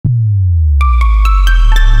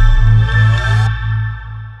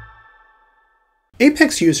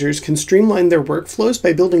Apex users can streamline their workflows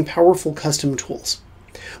by building powerful custom tools.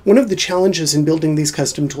 One of the challenges in building these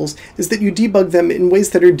custom tools is that you debug them in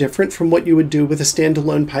ways that are different from what you would do with a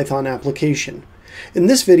standalone Python application. In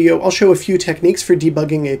this video, I'll show a few techniques for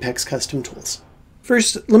debugging Apex custom tools.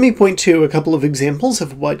 First, let me point to a couple of examples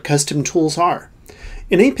of what custom tools are.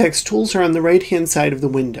 In Apex, tools are on the right-hand side of the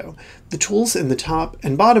window. The tools in the top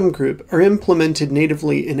and bottom group are implemented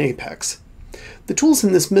natively in Apex. The tools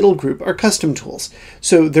in this middle group are custom tools,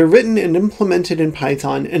 so they're written and implemented in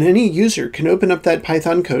Python, and any user can open up that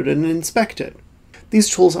Python code and inspect it. These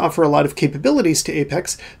tools offer a lot of capabilities to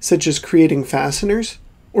Apex, such as creating fasteners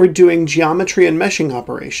or doing geometry and meshing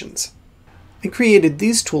operations. I created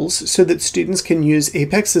these tools so that students can use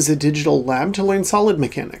Apex as a digital lab to learn solid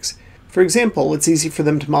mechanics. For example, it's easy for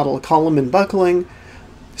them to model a column and buckling,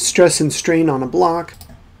 stress and strain on a block,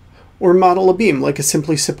 or model a beam like a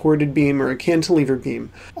simply supported beam or a cantilever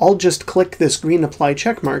beam. I'll just click this green apply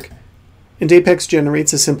checkmark, and Apex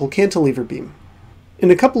generates a simple cantilever beam. In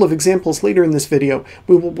a couple of examples later in this video,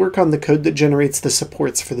 we will work on the code that generates the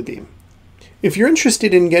supports for the beam. If you're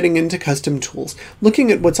interested in getting into custom tools, looking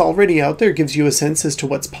at what's already out there gives you a sense as to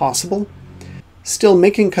what's possible. Still,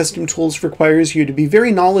 making custom tools requires you to be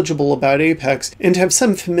very knowledgeable about Apex and have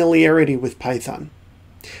some familiarity with Python.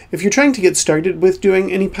 If you're trying to get started with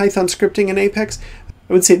doing any Python scripting in Apex,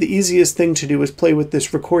 I would say the easiest thing to do is play with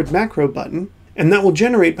this record macro button, and that will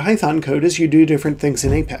generate Python code as you do different things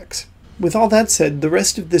in Apex. With all that said, the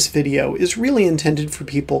rest of this video is really intended for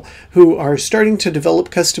people who are starting to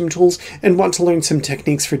develop custom tools and want to learn some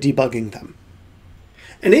techniques for debugging them.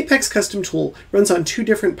 An Apex custom tool runs on two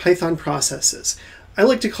different Python processes. I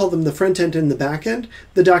like to call them the front end and the back end.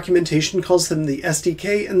 The documentation calls them the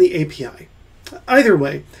SDK and the API. Either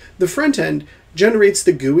way, the front end generates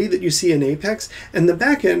the GUI that you see in Apex, and the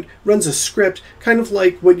back end runs a script kind of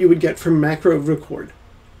like what you would get from macro record.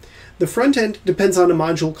 The front end depends on a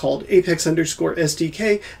module called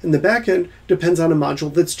Apex_SDK, and the back end depends on a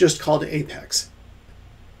module that's just called Apex.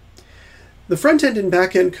 The front end and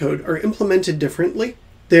back end code are implemented differently.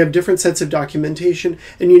 They have different sets of documentation,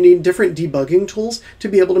 and you need different debugging tools to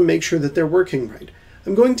be able to make sure that they're working right.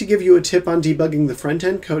 I'm going to give you a tip on debugging the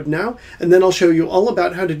front-end code now, and then I'll show you all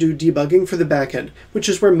about how to do debugging for the back-end, which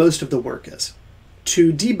is where most of the work is.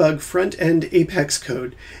 To debug front-end Apex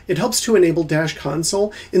code, it helps to enable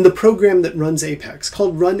 -console in the program that runs Apex,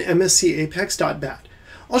 called run MSC Apex.bat.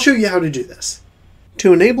 I'll show you how to do this.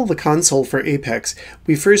 To enable the console for Apex,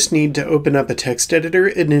 we first need to open up a text editor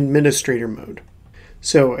in administrator mode.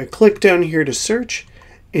 So I click down here to search,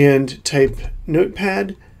 and type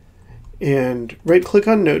Notepad, and right-click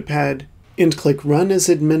on Notepad, and click Run as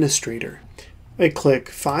Administrator. I click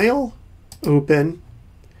File, Open,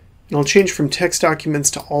 and I'll change from text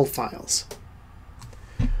documents to all files.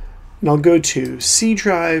 And I'll go to C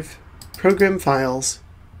Drive, Program Files,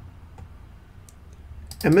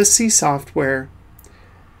 MSC Software.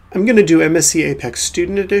 I'm going to do MSC Apex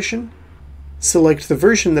Student Edition, select the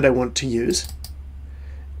version that I want to use,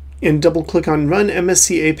 and double-click on Run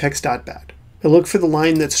MSC Apex.bat. I look for the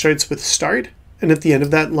line that starts with start, and at the end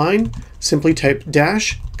of that line, simply type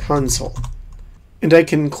 -console. And I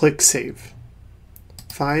can click Save.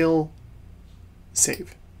 File,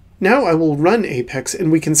 Save. Now I will run Apex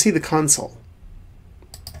and we can see the console.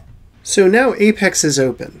 So now Apex is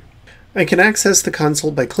open. I can access the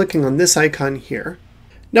console by clicking on this icon here.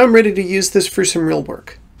 Now I'm ready to use this for some real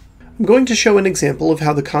work. I'm going to show an example of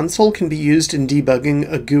how the console can be used in debugging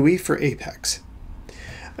a GUI for Apex.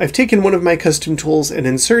 I've taken one of my custom tools and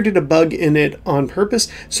inserted a bug in it on purpose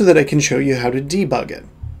so that I can show you how to debug it.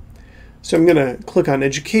 So I'm going to click on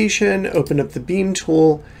Education, open up the Beam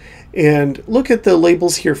tool, and look at the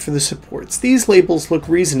labels here for the supports. These labels look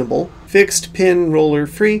reasonable: fixed, pin, roller,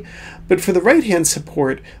 free, but for the right-hand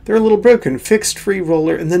support, they're a little broken: fixed, free,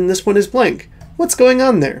 roller, and then this one is blank. What's going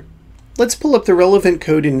on there? Let's pull up the relevant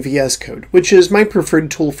code in VS Code, which is my preferred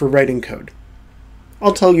tool for writing code.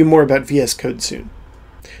 I'll tell you more about VS Code soon.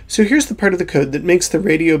 So here's the part of the code that makes the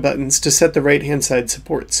radio buttons to set the right-hand side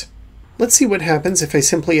supports. Let's see what happens if I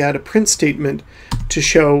simply add a print statement to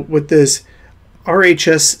show what this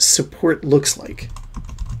RHS support looks like.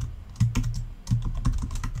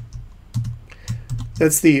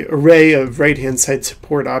 That's the array of right-hand side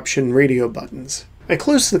support option radio buttons. I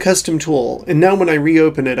close the custom tool, and now when I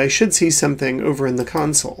reopen it, I should see something over in the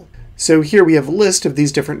console. So here we have a list of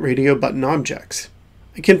these different radio button objects.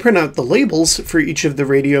 I can print out the labels for each of the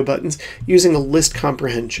radio buttons using a list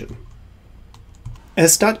comprehension.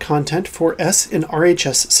 S.content for S in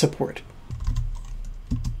RHS support.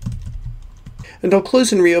 And I'll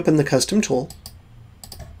close and reopen the custom tool.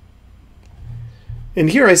 And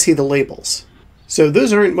here I see the labels. So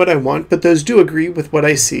those aren't what I want, but those do agree with what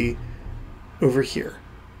I see over here.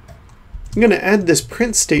 I'm going to add this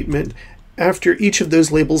print statement after each of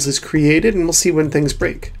those labels is created, and we'll see when things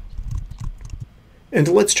break. And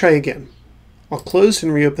let's try again. I'll close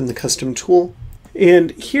and reopen the custom tool.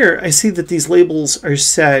 And here I see that these labels are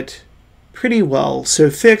set pretty well. So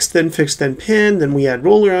fixed, then pin, then we add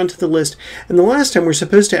roller onto the list. And the last time we're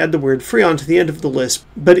supposed to add the word free onto the end of the list,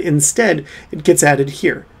 but instead it gets added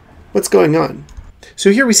here. What's going on?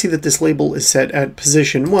 So here we see that this label is set at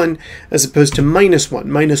position 1 as opposed to -1,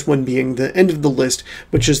 -1 being the end of the list,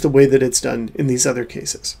 which is the way that it's done in these other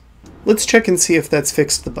cases. Let's check and see if that's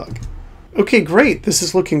fixed the bug. Okay, great. This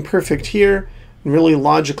is looking perfect here and really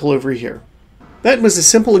logical over here. That was a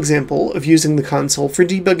simple example of using the console for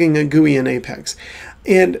debugging a GUI in Apex.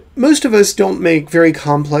 And most of us don't make very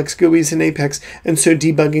complex GUIs in Apex, and so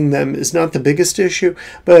debugging them is not the biggest issue,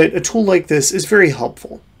 but a tool like this is very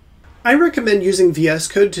helpful. I recommend using VS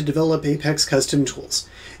Code to develop Apex custom tools.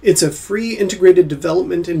 It's a free integrated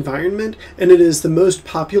development environment, and it is the most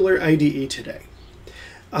popular IDE today.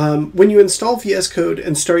 When you install VS Code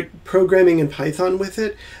and start programming in Python with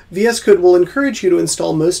it, VS Code will encourage you to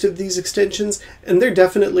install most of these extensions, and they're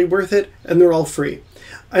definitely worth it, and they're all free.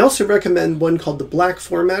 I also recommend one called the Black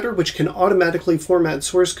Formatter, which can automatically format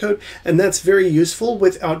source code, and that's very useful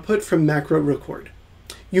with output from macro record.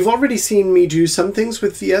 You've already seen me do some things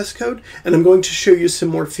with VS Code, and I'm going to show you some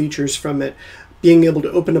more features from it, being able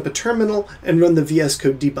to open up a terminal and run the VS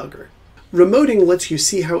Code debugger. Remoting lets you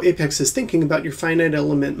see how Apex is thinking about your finite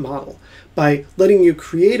element model by letting you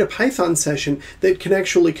create a Python session that can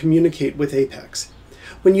actually communicate with Apex.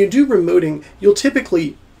 When you do remoting, you'll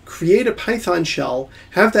typically create a Python shell,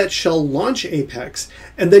 have that shell launch Apex,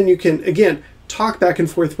 and then you can, again, talk back and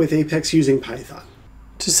forth with Apex using Python.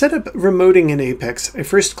 To set up remoting in Apex, I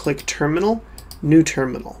first click Terminal, New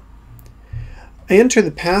Terminal. I enter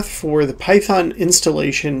the path for the Python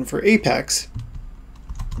installation for Apex,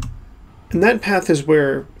 and that path is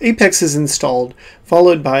where Apex is installed,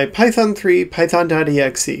 followed by Python 3,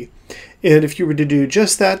 python.exe. And if you were to do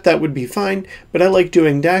just that, that would be fine, but I like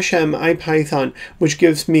doing -m ipython, which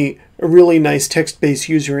gives me a really nice text-based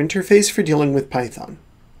user interface for dealing with Python.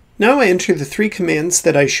 Now I enter the 3 commands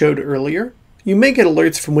that I showed earlier. You may get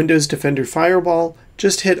alerts from Windows Defender Firewall,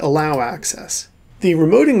 just hit Allow Access. The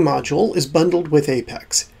remoting module is bundled with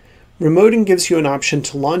Apex. Remoting gives you an option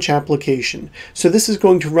to launch application, so this is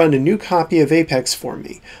going to run a new copy of Apex for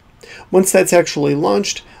me. Once that's actually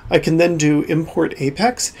launched, I can then do Import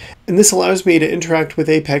Apex, and this allows me to interact with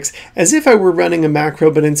Apex as if I were running a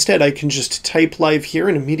macro, but instead I can just type live here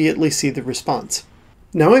and immediately see the response.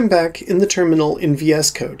 Now I'm back in the terminal in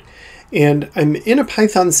VS Code, and I'm in a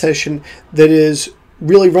Python session that is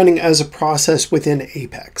really running as a process within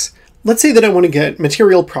Apex. Let's say that I want to get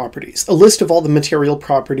material properties, a list of all the material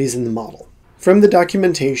properties in the model. From the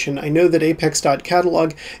documentation, I know that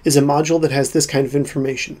apex.catalog is a module that has this kind of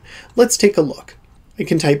information. Let's take a look. I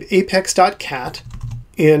can type apex.cat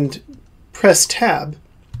and press tab,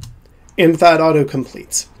 and that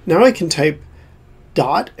auto-completes. Now I can type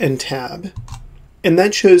dot and tab, and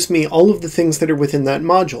that shows me all of the things that are within that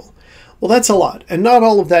module. Well, that's a lot, and not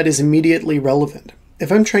all of that is immediately relevant.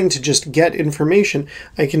 If I'm trying to just get information,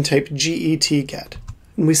 I can type get.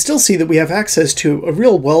 And we still see that we have access to a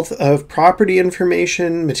real wealth of property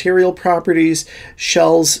information, material properties,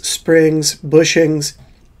 shells, springs, bushings,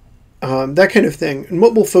 that kind of thing. And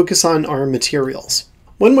what we'll focus on are materials.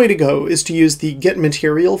 One way to go is to use the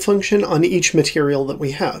getMaterial function on each material that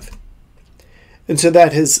we have. And so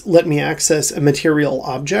that has let me access a material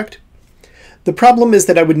object. The problem is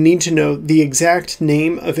that I would need to know the exact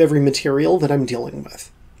name of every material that I'm dealing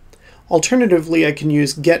with. Alternatively, I can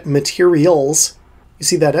use getMaterials. You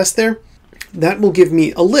see that S there? That will give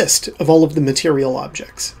me a list of all of the material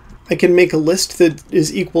objects. I can make a list that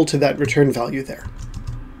is equal to that return value there.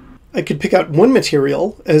 I could pick out one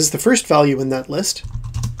material as the first value in that list.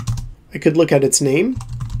 I could look at its name.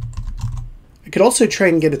 I could also try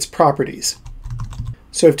and get its properties.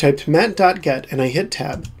 So I've typed mat.get and I hit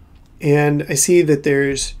tab. And I see that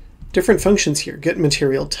there's different functions here. Get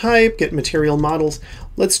material type, get material models.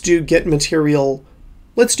 Let's do get material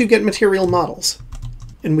models.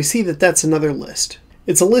 And we see that that's another list.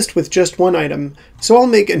 It's a list with just one item, so I'll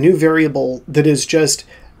make a new variable that is just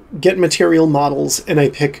get material models, and I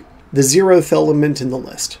pick the 0th element in the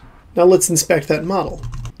list. Now let's inspect that model.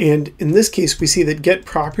 And in this case, we see that get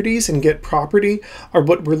properties and get property are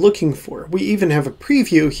what we're looking for. We even have a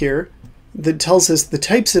preview here that tells us the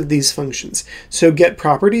types of these functions. So get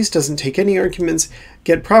properties doesn't take any arguments.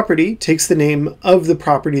 Get property takes the name of the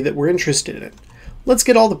property that we're interested in. Let's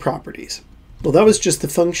get all the properties. Well, that was just the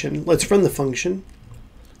function. Let's run the function.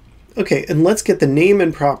 Okay, and let's get the name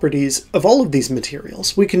and properties of all of these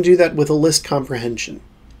materials. We can do that with a list comprehension.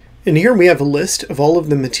 And here we have a list of all of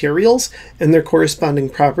the materials and their corresponding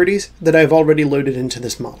properties that I've already loaded into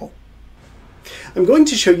this model. I'm going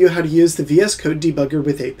to show you how to use the VS Code Debugger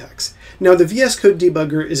with Apex. Now, the VS Code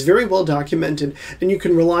Debugger is very well documented, and you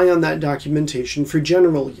can rely on that documentation for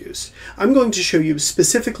general use. I'm going to show you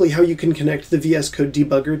specifically how you can connect the VS Code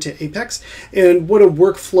Debugger to Apex and what a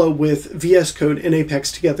workflow with VS Code and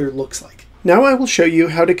Apex together looks like. Now I will show you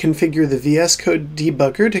how to configure the VS Code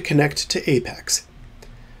Debugger to connect to Apex.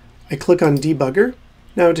 I click on Debugger.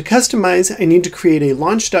 Now to customize, I need to create a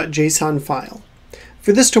launch.json file.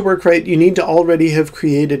 For this to work right, you need to already have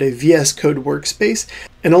created a VS Code workspace,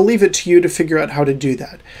 and I'll leave it to you to figure out how to do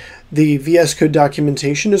that. The VS Code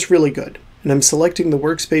documentation is really good, and I'm selecting the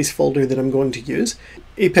workspace folder that I'm going to use.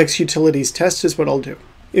 Apex Utilities Test is what I'll do.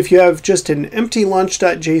 If you have just an empty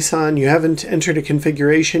launch.json, you haven't entered a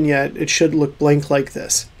configuration yet, it should look blank like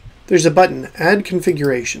this. There's a button, Add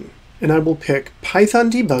Configuration, and I will pick Python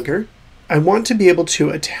Debugger. I want to be able to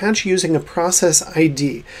attach using a process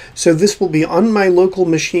ID. So this will be on my local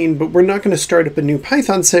machine, but we're not going to start up a new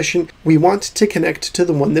Python session. We want to connect to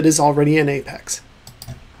the one that is already in Apex.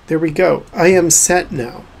 There we go. I am set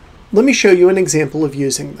now. Let me show you an example of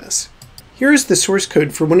using this. Here is the source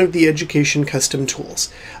code for one of the education custom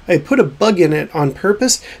tools. I put a bug in it on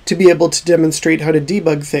purpose to be able to demonstrate how to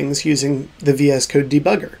debug things using the VS Code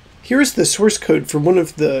Debugger. Here's the source code for one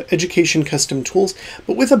of the education custom tools,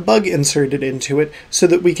 but with a bug inserted into it so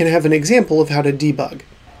that we can have an example of how to debug.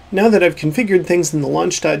 Now that I've configured things in the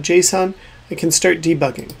launch.json, I can start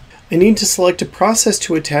debugging. I need to select a process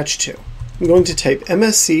to attach to. I'm going to type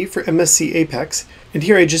MSC for MSC Apex, and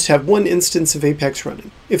here I just have one instance of Apex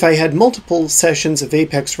running. If I had multiple sessions of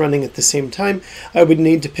Apex running at the same time, I would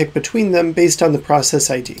need to pick between them based on the process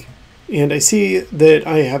ID. And I see that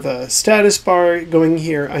I have a status bar going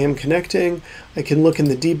here. I am connecting. I can look in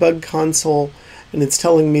the debug console, and it's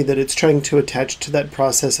telling me that it's trying to attach to that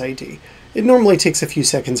process ID. It normally takes a few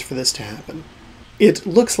seconds for this to happen. It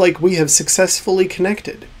looks like we have successfully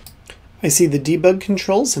connected. I see the debug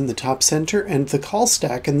controls in the top center and the call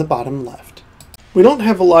stack in the bottom left. We don't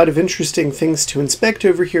have a lot of interesting things to inspect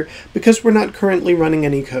over here because we're not currently running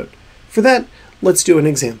any code. For that, let's do an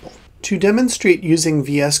example. To demonstrate using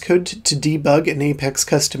VS Code to debug an Apex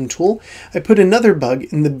custom tool, I put another bug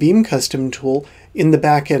in the Beam custom tool in the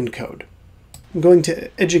backend code. I'm going to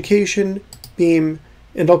Education, Beam,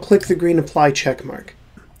 and I'll click the green Apply checkmark.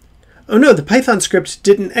 Oh no, the Python script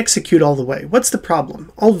didn't execute all the way. What's the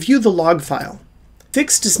problem? I'll view the log file.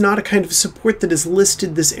 Fixed is not a kind of support that is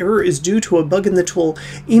listed. This error is due to a bug in the tool.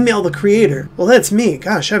 Email the creator. Well, that's me.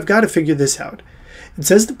 Gosh, I've got to figure this out. It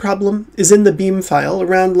says the problem is in the Beam file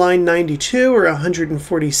around line 92 or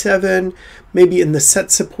 147, maybe in the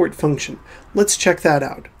set support function. Let's check that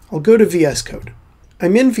out. I'll go to VS Code.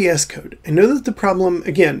 I'm in VS Code. I know that the problem,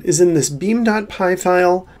 again, is in this beam.py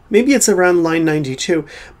file. Maybe it's around line 92,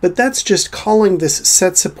 but that's just calling this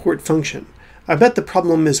set support function. I bet the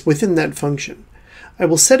problem is within that function. I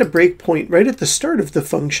will set a breakpoint right at the start of the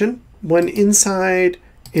function, one inside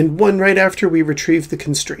and one right after we retrieve the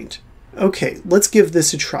constraint. Okay, let's give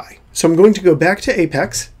this a try. So I'm going to go back to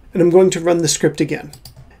Apex, and I'm going to run the script again.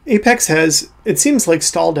 Apex has, it seems like,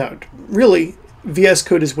 stalled out. Really, VS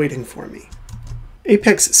Code is waiting for me.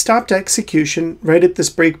 Apex stopped execution right at this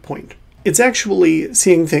breakpoint. It's actually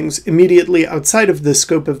seeing things immediately outside of the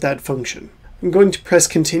scope of that function. I'm going to press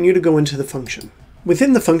continue to go into the function.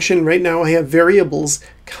 Within the function, right now I have variables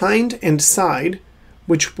kind and side,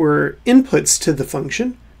 which were inputs to the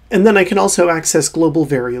function, and then I can also access global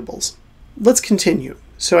variables. Let's continue.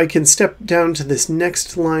 So I can step down to this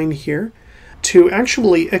next line here. To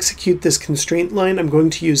actually execute this constraint line, I'm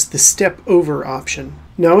going to use the step over option.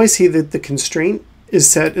 Now I see that the constraint is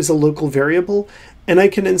set as a local variable, and I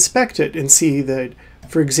can inspect it and see that,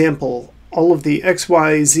 for example, all of the X,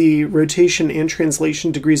 Y, Z rotation and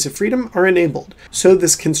translation degrees of freedom are enabled. So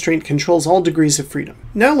this constraint controls all degrees of freedom.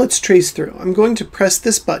 Now let's trace through. I'm going to press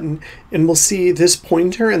this button and we'll see this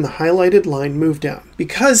pointer and the highlighted line move down.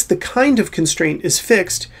 Because the kind of constraint is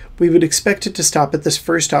fixed, we would expect it to stop at this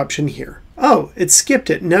first option here. Oh, it skipped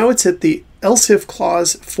it. Now it's at the else if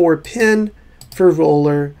clause for pin, for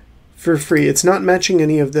roller, for free. It's not matching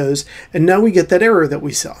any of those. And now we get that error that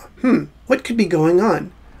we saw. What could be going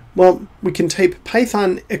on? Well, we can type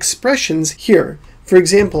Python expressions here. For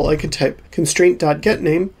example, I could type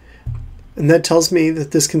constraint.getName, and that tells me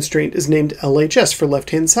that this constraint is named LHS for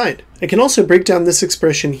left-hand side. I can also break down this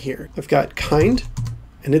expression here. I've got kind,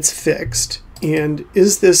 and it's fixed. And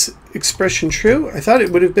is this expression true? I thought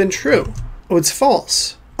it would have been true. Oh, it's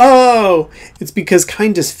false. Oh, it's because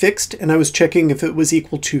kind is fixed and I was checking if it was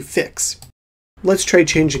equal to fix. Let's try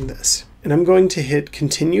changing this. And I'm going to hit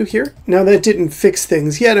continue here. Now that didn't fix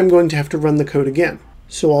things yet. I'm going to have to run the code again.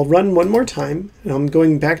 So I'll run one more time and I'm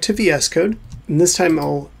going back to VS Code. And this time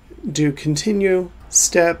I'll do continue,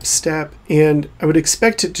 step, step, and I would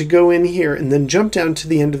expect it to go in here and then jump down to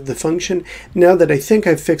the end of the function now that I think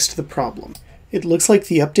I've fixed the problem. It looks like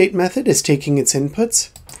the update method is taking its inputs,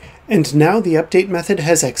 and now the update method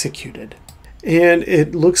has executed. And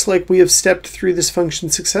it looks like we have stepped through this function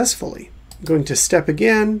successfully. I'm going to step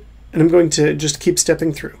again, and I'm going to just keep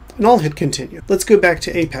stepping through. And I'll hit continue. Let's go back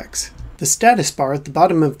to Apex. The status bar at the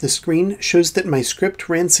bottom of the screen shows that my script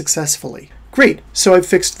ran successfully. Great, so I've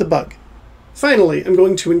fixed the bug. Finally, I'm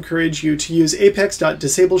going to encourage you to use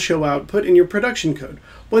apex.disableShowOutput in your production code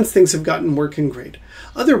once things have gotten working great.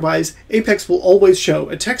 Otherwise, Apex will always show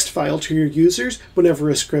a text file to your users whenever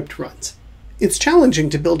a script runs. It's challenging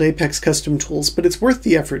to build Apex custom tools, but it's worth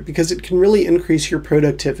the effort because it can really increase your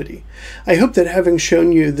productivity. I hope that having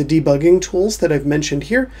shown you the debugging tools that I've mentioned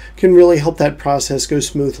here can really help that process go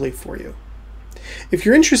smoothly for you. If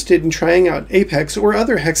you're interested in trying out Apex or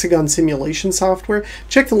other hexagon simulation software,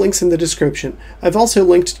 check the links in the description. I've also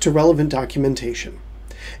linked to relevant documentation.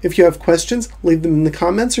 If you have questions, leave them in the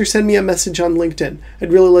comments or send me a message on LinkedIn.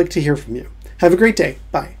 I'd really like to hear from you. Have a great day.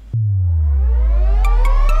 Bye.